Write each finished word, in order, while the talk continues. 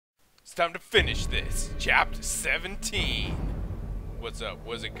It's time to finish this. Chapter 17. What's up?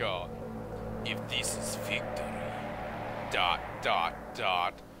 What's it called? If this is victory. ...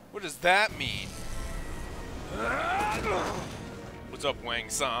 What does that mean? What's up,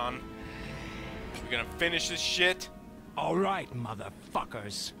 Wang-san? We gonna finish this shit? Alright,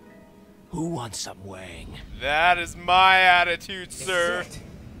 motherfuckers. Who wants some Wang? That is my attitude, sir. This is it.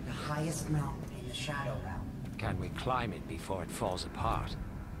 The highest mountain in the Shadow Realm. Can we climb it before it falls apart?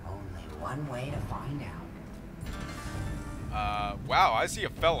 Only one way to find out. Wow, I see a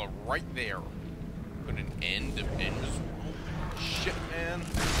fella right there. Put an end to Ben's. Shit, man.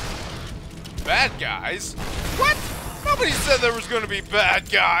 Bad guys? What? Nobody said there was gonna be bad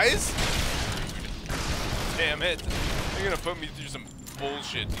guys. Damn it. You're gonna put me through some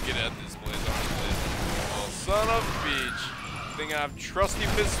bullshit to get at this place, aren't you? Well, son of a bitch. Think I have trusty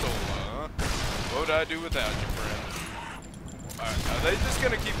pistol, huh? What would I do without you, friend? Alright, are they just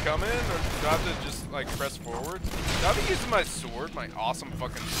gonna keep coming, or do I have to just, like, press forward? Should I be using my sword, my awesome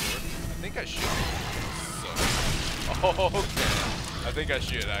fucking sword? I think I should. So, okay. I think I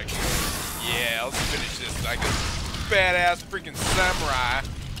should, actually. Yeah, let's finish this like a badass freaking samurai.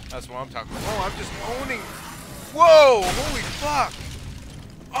 That's what I'm talking about. Oh, I'm just owning. Whoa, holy fuck.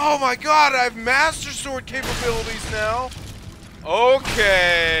 Oh my god, I have Master Sword capabilities now.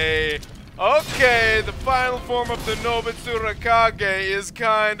 Okay. Okay, the final form of the Nobutsurakage is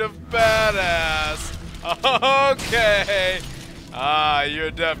kind of badass. Okay. Ah, you're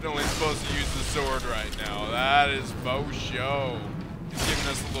definitely supposed to use the sword right now. That is faux show. He's giving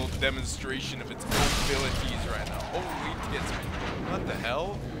us a little demonstration of its abilities right now. Holy tits. What the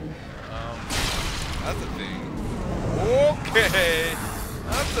hell? That's a thing. Okay.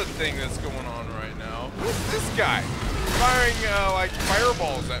 That's the thing that's going on right now. Who's this guy? Firing, like,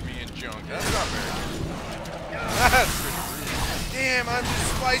 fireballs at me and junk. That's not very good. That's pretty rude. Damn, I'm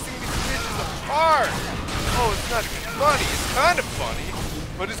just slicing these bitches apart. Oh, it's not even funny. It's kind of funny,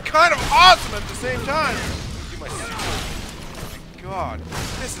 but it's kind of awesome at the same time. Do my super. Oh my god.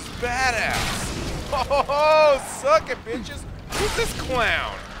 This is badass. Oh, suck it, bitches. Who's this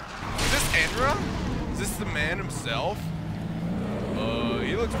clown? Is this Enra? Is this the man himself?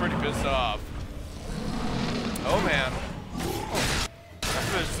 He looks pretty pissed off. Oh man. Oh,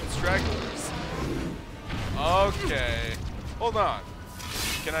 there's some stragglers. Okay. Hold on.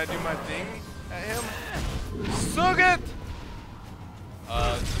 Can I do my thing at him? Suck it!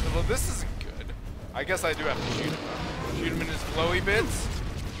 Well, this isn't good. I guess I do have to shoot him. Shoot him in his glowy bits?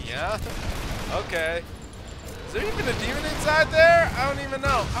 Yeah? Okay. Is there even a demon inside there? I don't even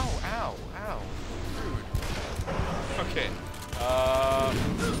know. Oh, ow, ow. Rude. Okay. Oh,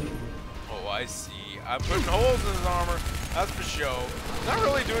 I see. I'm putting holes in his armor. That's for show. Not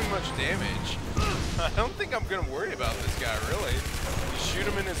really doing much damage. I don't think I'm gonna worry about this guy, really. Just shoot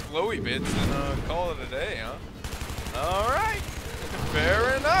him in his glowy bits and call it a day, huh? Alright.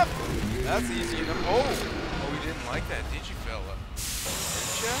 Fair enough. That's easy enough. Oh, we didn't like that, did you, fella?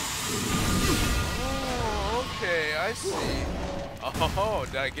 Did ya? Oh, okay, I see. Oh,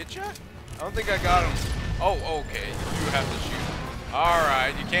 did I get ya? I don't think I got him. Oh, okay. You do have to shoot.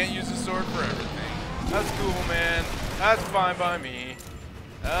 Alright, you can't use the sword for everything. That's cool, man. That's fine by me.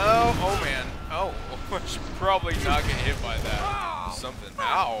 Oh man. Oh, I should probably not get hit by that. Something.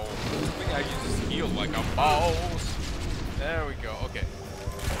 Ow. I think I can just heal like a boss. There we go. Okay.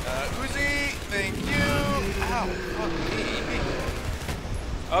 Uzi, thank you. Ow, fuck me.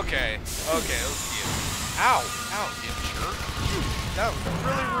 Okay, let's see it. Ow, you jerk. That was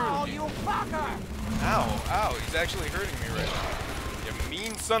really rude. Oh, you fucker! Ow, he's actually hurting me right now. You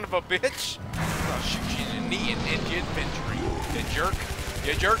mean son of a bitch. I'll shoot you in the knee and end your inventory. You jerk.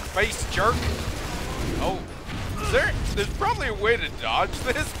 You jerk face jerk. Oh, there's probably a way to dodge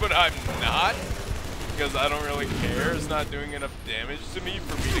this, but I'm not. Because I don't really care. It's not doing enough damage to me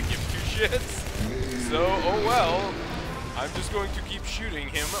for me to give two shits. So, oh well. I'm just going to keep shooting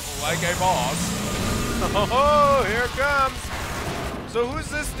him like a boss. Oh, here it comes. So who's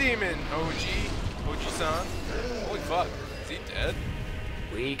this demon? Oji-san? Holy fuck. Is he dead?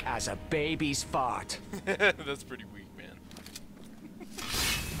 Weak as a baby's fart. That's pretty weak, man.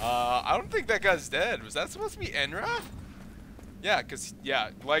 I don't think that guy's dead. Was that supposed to be Enra? Yeah, because,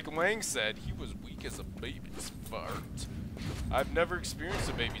 like Lang said, he was weak as a baby's fart. I've never experienced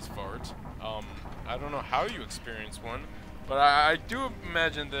a baby's fart. I don't know how you experience one, but I do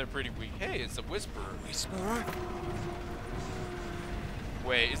imagine they're pretty weak. Hey, it's a Whisperer. Whisperer?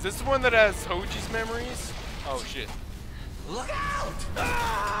 Wait, is this the one that has Hoji's memories? Oh, shit. Look out!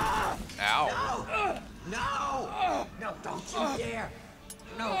 Ah! Ow. No! No, don't you dare!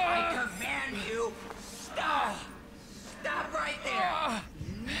 No, I command you! Stop! Stop right there!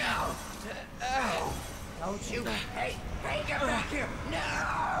 No! Don't you? Hey, get back here!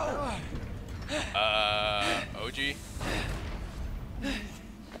 No! OG?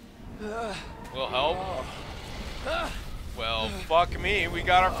 Will help? Well, fuck me. We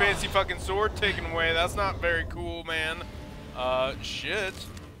got our fancy fucking sword taken away. That's not very cool, man. Shit.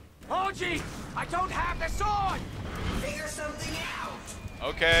 Oji! I don't have the sword! Figure something out!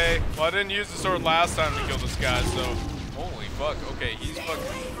 Okay. Well, I didn't use the sword last time to kill this guy, so... Holy fuck. Okay, he's Stay fucking...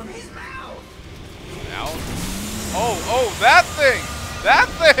 away from his mouth! Out. Oh, that thing! That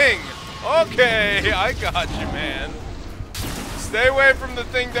thing! Okay, I got you, man. Stay away from the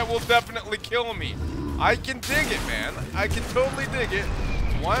thing that will definitely kill me. I can dig it, man. I can totally dig it.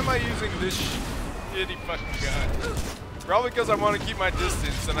 Why am I using this shitty fucking gun? Probably because I want to keep my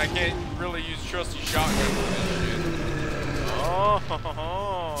distance and I can't really use trusty shotgun for this shit. Oh,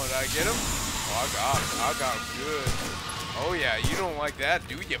 did I get him? Oh, I got him good. Oh yeah, you don't like that,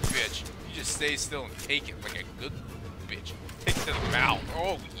 do you, bitch? You just stay still and take it like a good bitch. Take it to the mouth.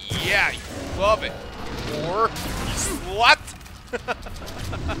 Oh yeah, you love it. Or you slut.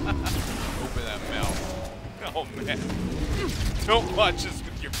 Open that mouth. Oh man. Don't watch this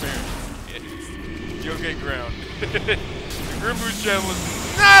with your parents, kids. You'll get grounded. The Grim Boost channel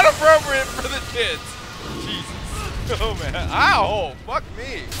is not appropriate for the kids. Jesus. Oh man. Ow! Fuck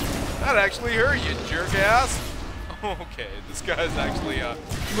me. That actually hurt you, jerk ass. Okay, this guy's actually a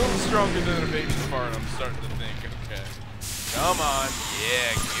little stronger than a baby's fart, I'm starting to think. Okay. Come on.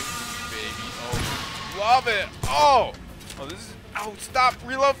 Yeah, give it to me, baby. Oh, love it. Oh! Oh, this is... Oh, stop.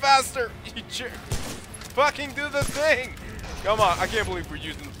 Reload faster. You jerk. Fucking do the thing. Come on. I can't believe we're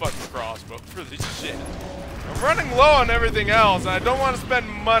using the fucking crossbow for this shit. I'm running low on everything else, and I don't want to spend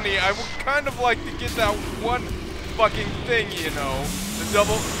money. I would kind of like to get that one fucking thing, you know. The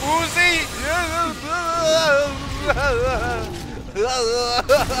double Uzi.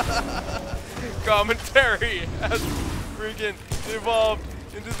 Commentary has freaking evolved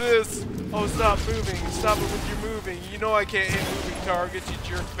into this. Oh, stop moving. Stop it when you're moving. You know I can't hit moving targets, you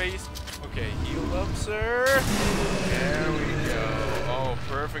jerk face. Okay, heal up, sir. There we go. Oh,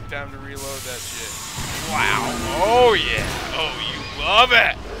 perfect time to reload that shit. Wow. Oh, yeah. Oh, you love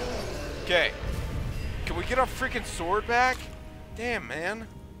it. Okay. Can we get our freaking sword back? Damn, man.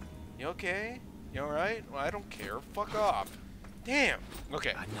 You okay? You alright? Well, I don't care. Fuck off. Damn.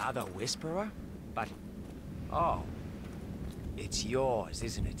 Okay. Another whisperer? But... Oh. It's yours,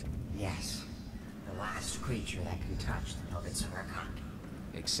 isn't it? Yes. The last creature that can touch the Nobitsurakage.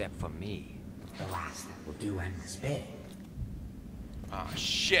 Except for me. The last that will do endless bidding. Ah,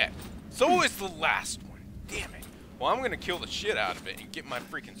 shit. So is the last one. Damn it. Well, I'm gonna kill the shit out of it and get my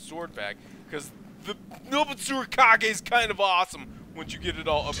freaking sword back, because the Nobitsurakage is kind of awesome once you get it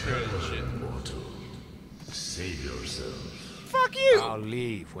all upgraded and shit. Mortal, save yourself. Fuck you! I'll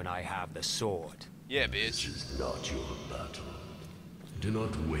leave when I have the sword. Yeah, This bitch. is not your battle. Do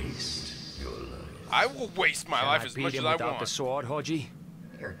not waste your life. I will waste my Can life I as beat much him as I without want. the sword, Hoji?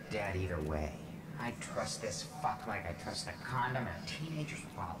 You're dead either way. I trust this fuck like I trust a condom and a teenager's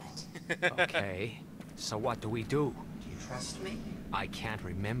wallet. Okay. So what do we do? Do you trust me? I can't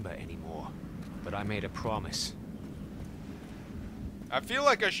remember anymore. But I made a promise. I feel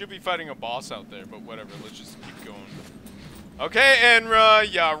like I should be fighting a boss out there, but whatever. Let's just keep going. Okay,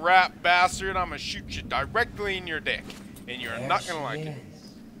 Enra, ya rat bastard. I'm gonna shoot you directly in your dick. And you're not gonna like it.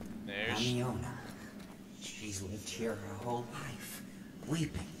 There she is. Amiona. She's lived here her whole life,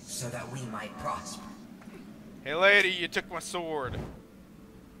 weeping so that we might prosper. Hey, lady, you took my sword.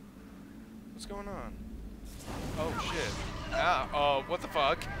 What's going on? Oh, shit. Ah, what the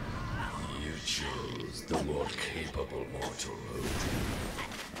fuck? You chose the more capable mortal,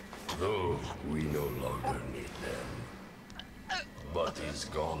 though we no longer need them. But these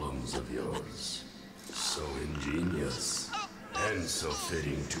golems of yours, so ingenious and so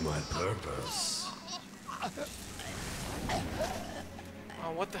fitting to my purpose.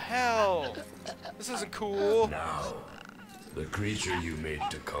 Oh, what the hell? This isn't cool. Now, the creature you made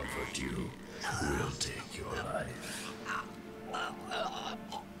to comfort you will take your life.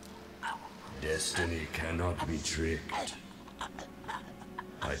 Destiny cannot be tricked.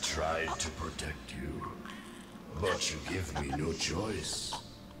 I tried to protect you, but you give me no choice.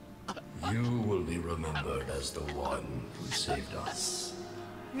 You will be remembered as the one who saved us.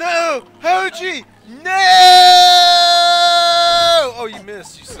 No! Hoji! No! Oh, you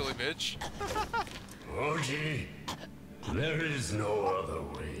missed, you silly bitch. Oji, there is no other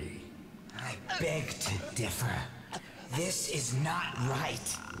way. I beg to differ. This is not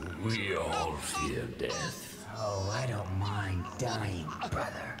right. We all fear death. Oh, I don't mind dying,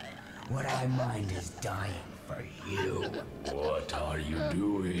 brother. What I mind is dying for you. What are you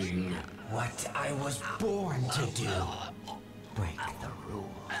doing? What I was born to do. Break the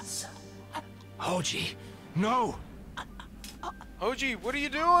rules. Hoji, no! Hoji, what are you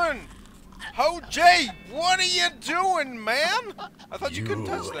doing? Hoji, what are you doing, man? I thought you couldn't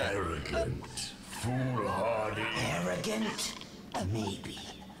touch that. Arrogant, foolhardy. Arrogant? Maybe.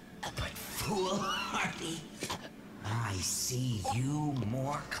 But foolhardy? I see you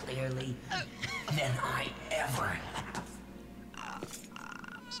more clearly than I ever have.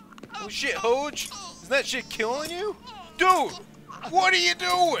 Oh shit, Hoj! Isn't that shit killing you? Dude! What are you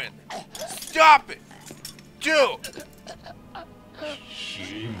doing? Stop it! Dude!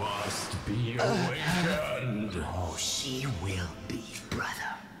 She must be awakened. Oh, she will be,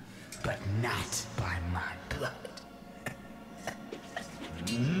 brother. But not by my blood.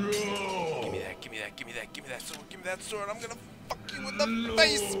 No! Give me that, give me that, give me that, give me that sword, give me that sword. I'm gonna fuck you in the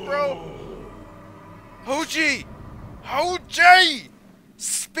face, bro! Hoji! Hoji!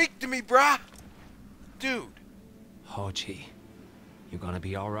 Speak to me, brah! Dude. Hoji, you gonna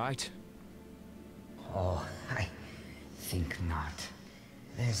be alright? Oh, I think not.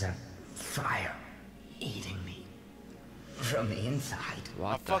 There's a fire eating me from the inside.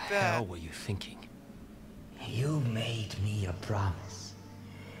 What the fuck that. hell were you thinking? You made me a promise,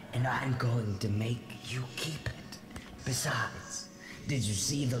 and I'm going to make you keep it. Besides, did you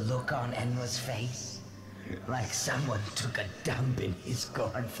see the look on Enra's face? Like someone took a dump in his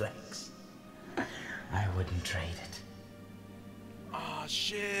cornflakes. I wouldn't trade it. Oh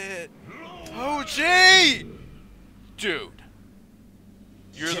shit. Hoji! Dude.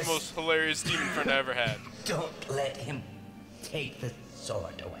 You're the Just- most hilarious demon friend I ever had. Don't let him take the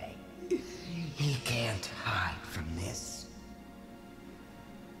sword away. He can't hide from this.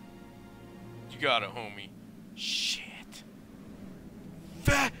 You got it, homie. Shit.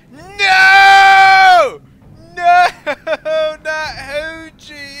 No! No! Not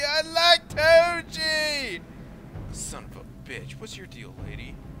Hoji! I liked Hoji! Son of a bitch. What's your deal,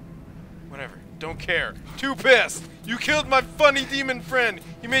 lady? Whatever. Don't care. Too pissed. You killed my funny demon friend.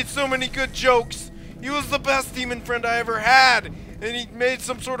 He made so many good jokes. He was the best demon friend I ever had. And he made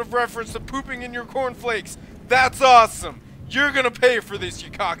some sort of reference to pooping in your cornflakes. That's awesome. You're gonna pay for this,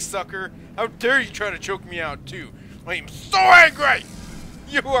 you cocksucker. How dare you try to choke me out, too. I am so angry.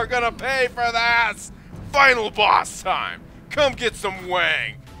 You are gonna pay for this. Final boss time. Come get some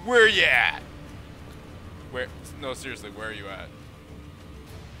wang. Where you at? Where? No, seriously, where are you at?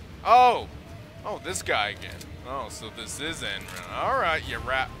 Oh. Oh, this guy again. Oh, so this is Enra. Alright, you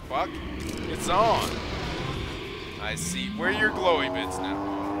rat fuck. It's on. I see. Where are your glowy bits now?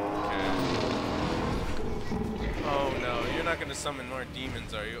 Okay. Oh no, you're not gonna summon more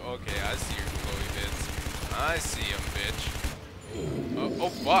demons, are you? Okay, I see your glowy bits. I see them, bitch. Oh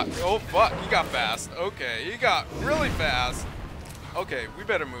fuck. Oh fuck. He got fast. Okay, he got really fast. Okay, we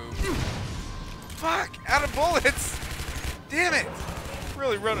better move. Fuck! Out of bullets! Damn it!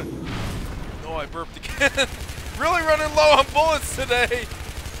 Really running. Oh, I burped again. Really running low on bullets today.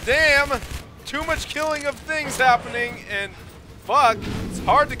 Damn! Too much killing of things happening, and fuck, it's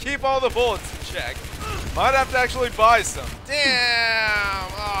hard to keep all the bullets in check. Might have to actually buy some.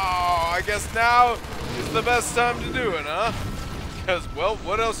 Damn! Oh, I guess now is the best time to do it, huh? Because, well,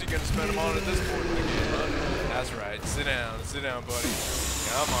 what else are you going to spend them on at this point in the game, huh? That's right. Sit down, buddy.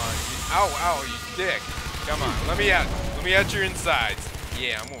 Come on. Ow, ow, you dick. Come on, let me at your insides.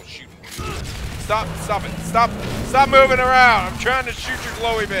 Yeah, I'm going to shoot. Stop it. Stop moving around. I'm trying to shoot your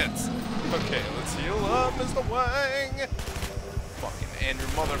glowy bits. Okay, let's heal up, Mr. Wang. Fucking Andrew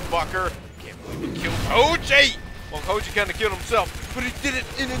motherfucker. Can't believe he killed Hoji. Well, Hoji kind of killed himself, but he did it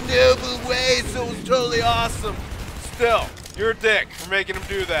in a noble way, so it was totally awesome. Still, you're a dick for making him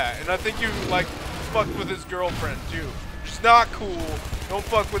do that. And I think you, like, fucked with his girlfriend, too. She's not cool. Don't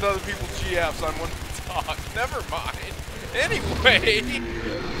fuck with other people's GFs on one talk. Never mind. Anyway.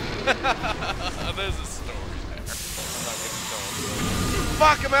 There's a story there. I'm not gonna tell him.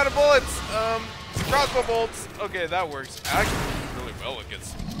 Fuck, I'm out of bullets. Crossbow bolts. Okay, that works. Actually, really well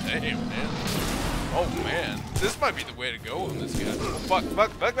against. Damn, man. Oh man, this might be the way to go on this guy. Oh, fuck,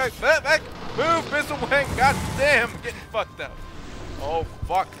 back. Move, Mr. Wang. God damn, I'm getting fucked up. Oh,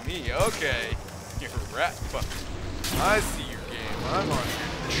 fuck me. Okay. You're a rat. Fuck. I see your game. I'm on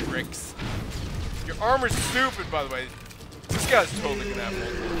your tricks. Your armor's stupid, by the way. This guy's totally gonna have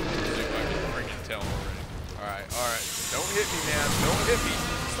multiple moves too. I can freaking tell already. Alright. Don't hit me, man. Don't hit me.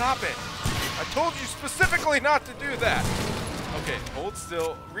 Stop it. I told you specifically not to do that. Okay, hold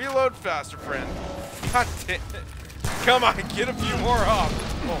still. Reload faster, friend. God damn it. Come on, get a few more off.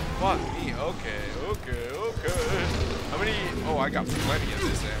 Oh, fuck me. Okay. How many? Oh, I got plenty of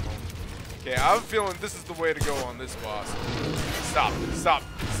this ammo. Okay, I have a feeling this is the way to go on this boss. Stop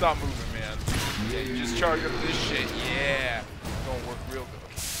moving, man. Yeah, you just charge up this shit. Yeah, it's gonna work real good.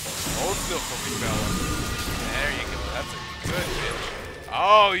 Hold still for me, fella. There you go. That's a good bitch.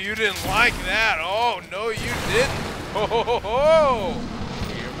 Oh, you didn't like that. Oh, no, you didn't. Ho, ho, ho, ho.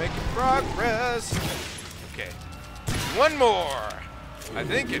 You're making progress. Okay. One more. I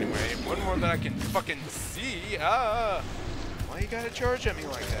think, anyway. One more that I can fucking see. Why you gotta charge at me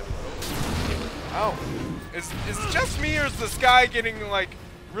like that, bro? Oh. Is it just me, or is the sky getting, like,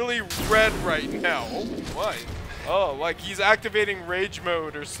 really red right now? Oh, my. Oh, like he's activating rage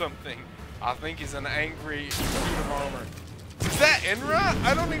mode or something. I think he's an angry suit of armor. Is that Enra?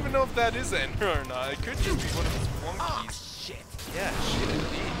 I don't even know if that is Enra or not. It could just be one of his flunkies. Oh, shit. Yeah, shit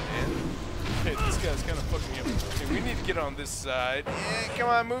indeed, man. Okay, this guy's kind of fucking me up. Okay, we need to get on this side. Yeah, come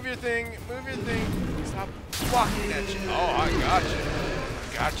on, move your thing. Move your thing. Stop blocking that shit. Oh, I got you.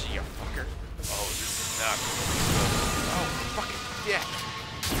 Got you, you fucker. Oh, this is not good. Oh, fucking yeah.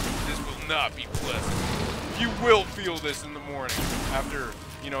 This will not be pleasant. You will feel this in the morning after,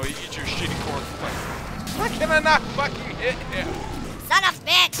 you know, you eat your shitty cornflakes. Why can I not fucking hit him? Son of a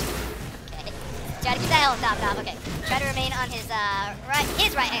bitch! Okay. Try to keep that health top. Okay. Try to remain on his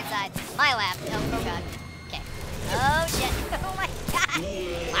right-hand side. My lap. Oh god. Okay. Oh shit. Oh my god.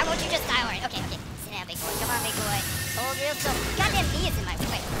 Why won't you just die already? Okay. Sit down, big boy. Come on, big boy. Hold real still. Goddamn knee is in my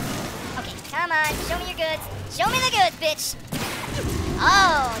way. Okay, come on. Show me your goods. Show me the goods, bitch.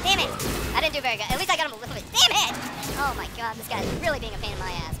 Oh, damn it. I didn't do very good. At least I got him a little bit. Damn it! Oh my god, this guy's really being a pain in my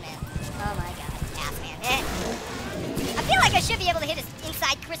ass, man. Oh my god, ass man. I feel like I should be able to hit his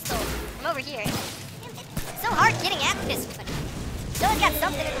inside crystal from over here. It's so hard getting at this one. So it's got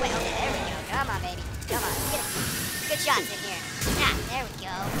something in the way. Okay, there we go. Come on, baby. Come on. Get it. Good shots in here. Ah, there we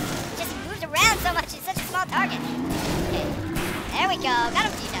go. Just moves around so much. It's such a small target. Okay. There we go. Got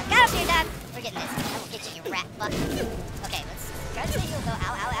him a few times. Got him a few times. We're getting this. I will get you, you rat fuck. Okay, let's try to see you go.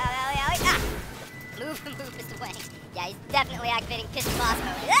 Ow, ow, ow, ow, ow. Ah! Move, Mr. Wang. Yeah, he's definitely activating pissy boss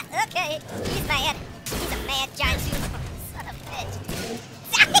mode. Okay, he's mad. He's a mad giant super son of a bitch.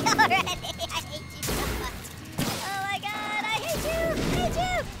 Die already! I hate you so much. Oh my god, I hate you! I hate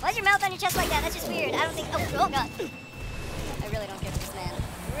you! Why's your mouth on your chest like that? That's just weird. I don't think. Oh god. I really don't care for this man.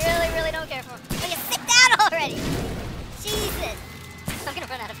 Really don't care for him. Will you sit down already? Jesus. I'm gonna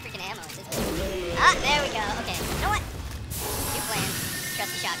run out of freaking ammo at this point. Ah, there we go. Okay, you know what? New plan.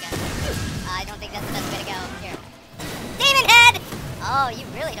 Trust the shotgun. I don't think that's the best way to go. Here. Demon head! Oh, you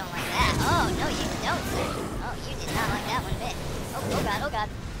really don't like that. Oh, no, you don't, sir. Oh, you did not like that one bit. Oh god, oh god.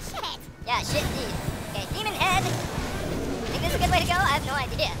 Shit! Yeah, shit indeed. Okay, demon head. Think this is a good way to go? I have no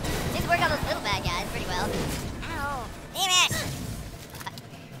idea. Seems to work on those little bad guys pretty well. Ow. Damn it!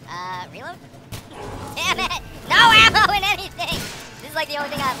 Reload? Damn it! No ammo in anything! This is like the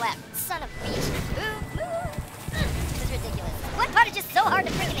only thing I have left. Son of a bitch. This is ridiculous. One part is just so hard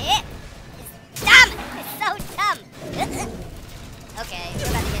to freaking hit. It's dumb! It's so dumb! Okay, we're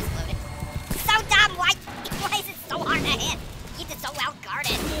about to get exploded. So dumb! Why is it so hard to hit? Keep it so well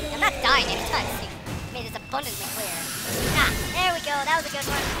guarded. I'm not dying anytime soon. Made this abundantly clear. Ah, there we go. That was a good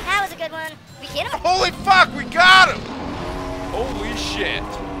one. That was a good one. We hit him? Holy fuck, we got him! Holy shit.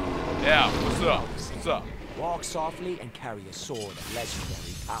 Yeah, what's up? What's up? Walk softly and carry a sword of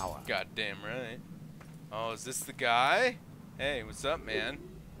legendary power. Goddamn right. Oh, is this the guy? Hey, what's up, man?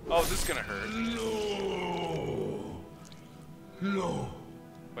 Oh, this is gonna hurt. No.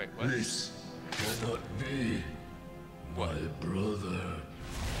 Wait, what? This cannot be. What? My brother.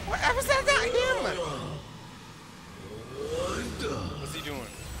 What? How was that not him? What's he doing?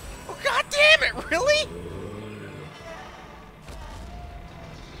 Oh, god damn it, really?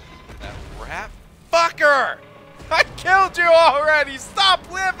 That rat fucker! I killed you already!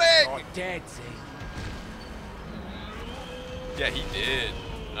 Stop living! You're dead, see? Yeah, he did.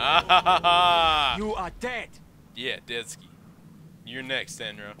 Ah, You are dead. yeah, Deadsky. You're next,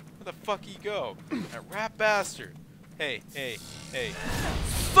 Enra. Where the fuck he go? That rat bastard. Hey.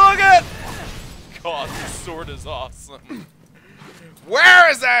 Suck it! God, this sword is awesome. Where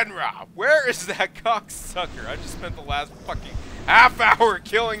is Enra? Where is that cocksucker? I just spent the last fucking half hour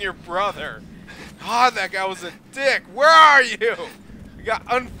killing your brother. God, that guy was a dick. Where are you? We got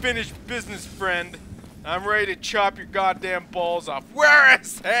unfinished business, friend. I'm ready to chop your goddamn balls off. Where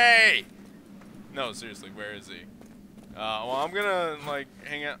is he? No, seriously, where is he? Well, I'm gonna, like,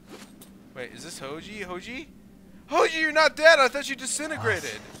 hang out. Wait, is this Hoji? Hoji, you're not dead. I thought you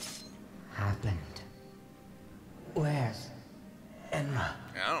disintegrated. Happened. Where's Enra?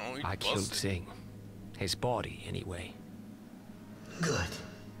 I don't know. You I killed busted. Singh. His body, anyway. Good.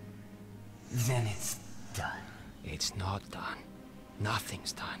 Then it's done. It's not done.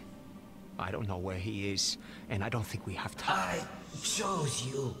 Nothing's done. I don't know where he is, and I don't think we have time. I chose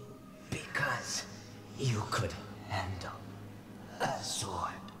you because you could handle a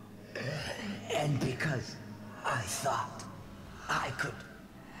sword. And because I thought I could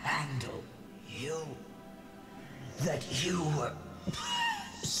handle you. That you were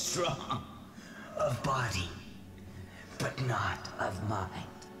strong of body, but not of mind.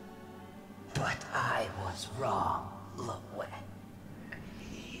 But I was wrong, Luwei.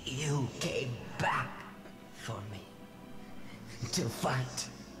 You came back for me to fight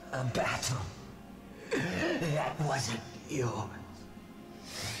a battle that wasn't yours.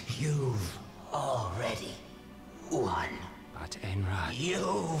 You've already won. But Enra...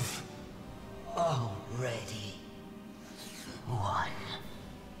 You've already won.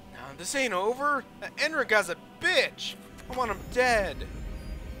 Now, this ain't over. Enra guy's a bitch. I want him dead.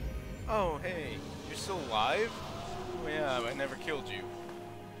 Oh, hey. You're still alive? Oh, yeah, I never killed you.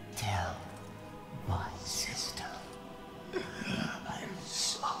 Tell my sister I'm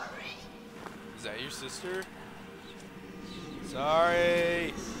sorry. Is that your sister?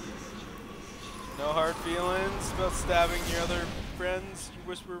 Sorry. No hard feelings about stabbing your other friends, your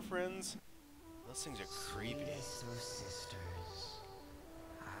whisperer friends? Those things are creepy. Sweetest of sisters,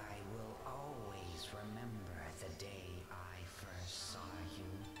 I will always remember the day I first saw you.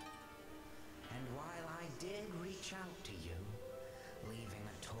 And while I did reach out to you, leaving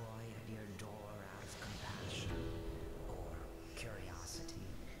a toy at your door out of compassion or curiosity,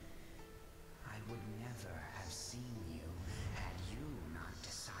 I would never have seen you had you not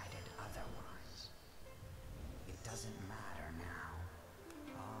decided otherwise. It doesn't matter now.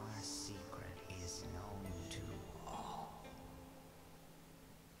 Our secret is known to all.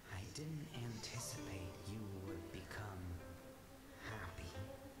 I didn't anticipate you would become happy,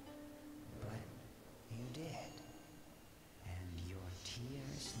 but you did. And your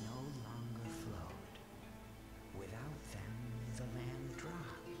tears no longer flowed. Without them, the land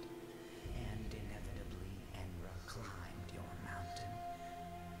dropped, and inevitably Enra climbed your mountain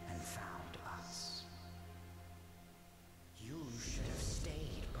and found us. You should have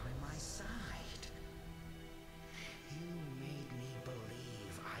stayed by my side. You made me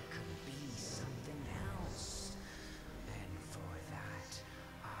believe I could be something else. And for that,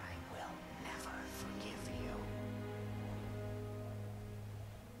 I will never forgive you.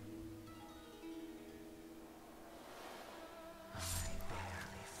 I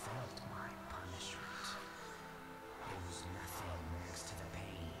barely felt my punishment. It was nothing next to the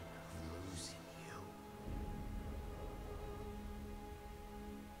pain of losing you.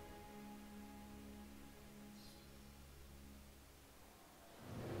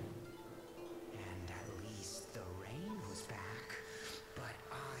 And at least the rain was back. But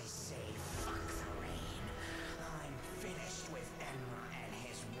I say fuck the rain. I'm finished with Enra and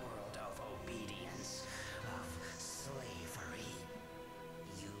his world of obedience, of slavery.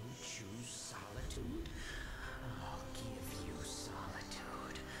 You choose solitude? I'll give you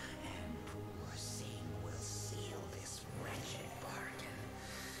solitude, and poor Sing will seal this wretched bargain.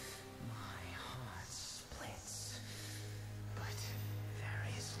 My heart splits, but there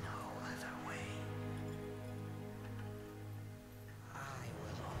is no other way. I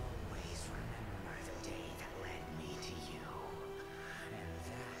will always remember the day that led me to you, and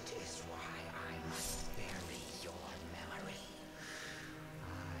that is why I must bury your memory.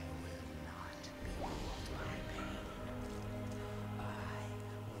 I will not be ruled by pain. I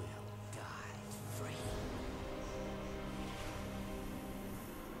will die free.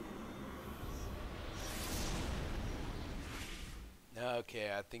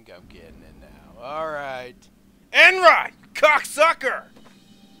 Okay, I think I'm getting it now. Alright. Enra! You cocksucker!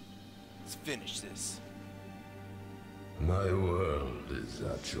 Let's finish this. My world is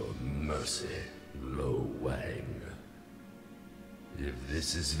at your mercy, Lo Wang. If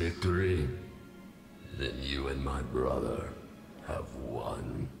this is victory, then you and my brother have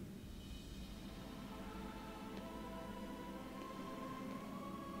won.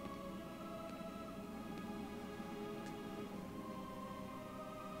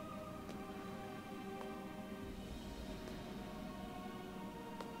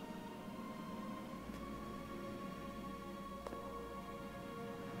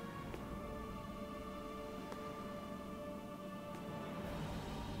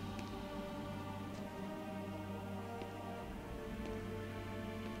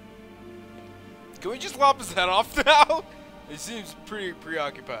 Can we just lop his head off now? He seems pretty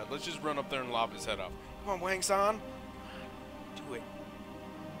preoccupied. Let's just run up there and lop his head off. Come on, Wang-san. Do it.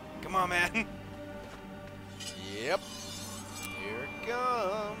 Come on, man. Yep. Here it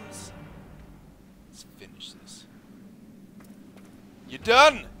comes. Let's finish this. You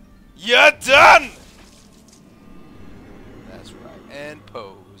done? You're done! That's right. And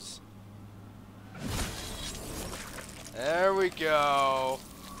pose. There we go.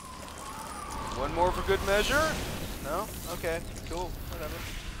 One more for good measure? No? Okay, cool. Whatever.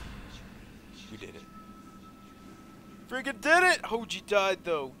 We did it. Freaking did it! Hoji died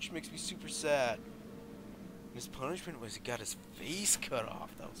though, which makes me super sad. His punishment was he got his face cut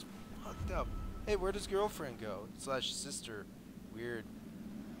off. That was fucked up. Hey, where'd his girlfriend go? / sister. Weird.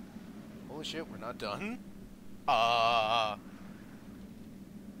 Holy shit, we're not done?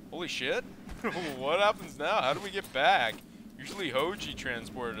 Holy shit? What happens now? How do we get back? Usually Hoji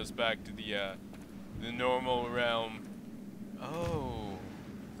transported us back to the normal realm. Oh.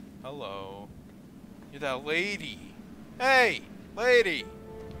 Hello. You're that lady. Hey! Lady!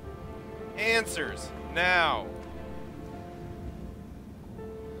 Answers. Now.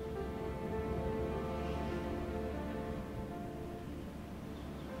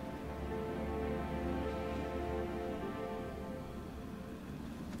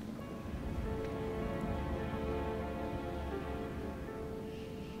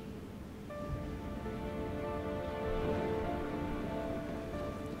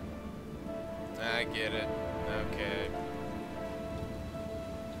 I get it. Okay.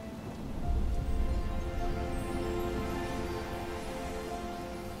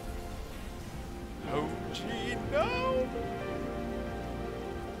 Oh, gee, no!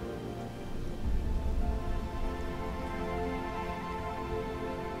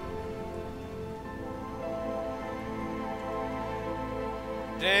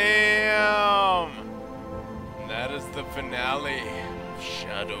 Damn! And that is the finale of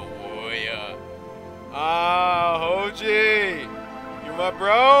Shadow Warrior. Ah, Hoji! You're my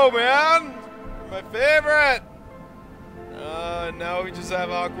bro, man! You're my favorite! Now we just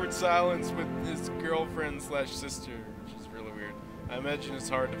have awkward silence with his girlfriend / sister, which is really weird. I imagine it's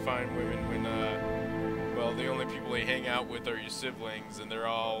hard to find women when, well, the only people you hang out with are your siblings, and they're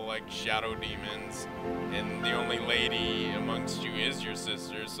all, like, shadow demons, and the only lady amongst you is your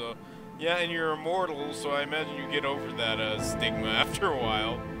sister, so, yeah, and you're immortal, so I imagine you get over that, stigma after a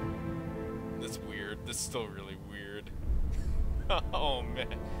while. That's weird. This is still really weird. Oh,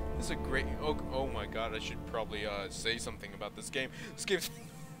 man. This is a great... Oh my god, I should probably say something about this game. This game's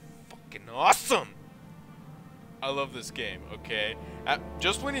fucking awesome! I love this game, okay?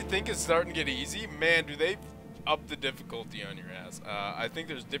 Just when you think it's starting to get easy, man, do they up the difficulty on your ass. I think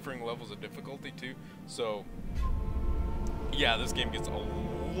there's differing levels of difficulty, too. So, yeah, this game gets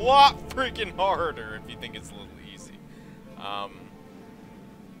a lot freaking harder if you think it's a little easy.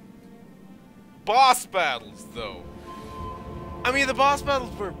 Boss battles, though. I mean, the boss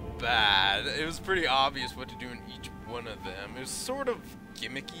battles were bad. It was pretty obvious what to do in each one of them. It was sort of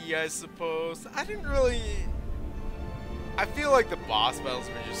gimmicky, I suppose. I didn't really... I feel like the boss battles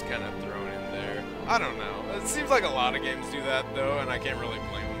were just kind of thrown in there. I don't know. It seems like a lot of games do that, though, and I can't really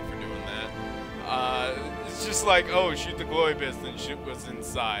blame them for doing that. It's just like, oh, shoot the glowy bits, then shoot what's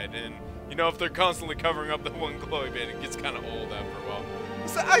inside. And, you know, if they're constantly covering up the one glowy bit, it gets kind of old after a while.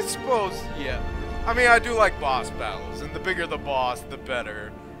 So I suppose, yeah. I mean, I do like boss battles, and the bigger the boss, the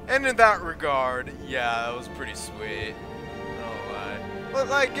better. And in that regard, yeah, that was pretty sweet. No lie. But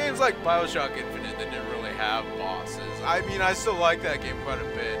like games like BioShock Infinite that didn't really have bosses. I mean, I still like that game quite a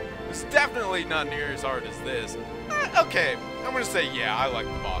bit. It's definitely not near as hard as this. Okay, I'm gonna say yeah, I like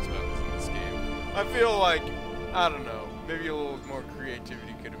the boss battles in this game. I feel like, I don't know, maybe a little more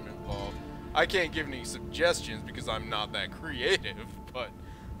creativity could have been involved. I can't give any suggestions because I'm not that creative, but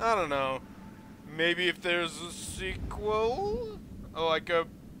I don't know. Maybe if there's a sequel, like a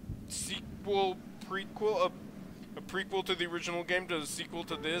sequel, prequel, a prequel to the original game to a sequel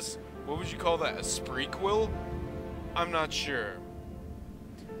to this, what would you call that, a sprequel? I'm not sure.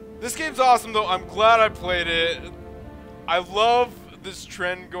 This game's awesome though, I'm glad I played it. I love this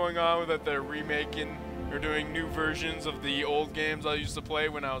trend going on that they're remaking or doing new versions of the old games I used to play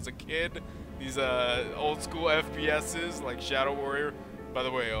when I was a kid. These old school FPSs like Shadow Warrior. By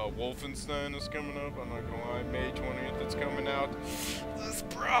the way, Wolfenstein is coming up. I'm not gonna lie, May 20th it's coming out. That's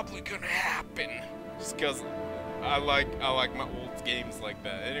probably gonna happen, just cause I like my old games like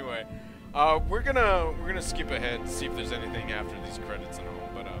that. Anyway, we're gonna skip ahead to see if there's anything after these credits and all.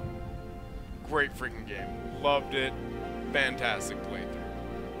 But great freaking game, loved it, fantastic playthrough.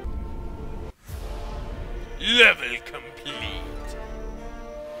 Level complete.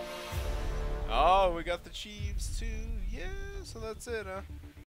 Oh, we got the Chiefs too. Yeah, so that's it, huh?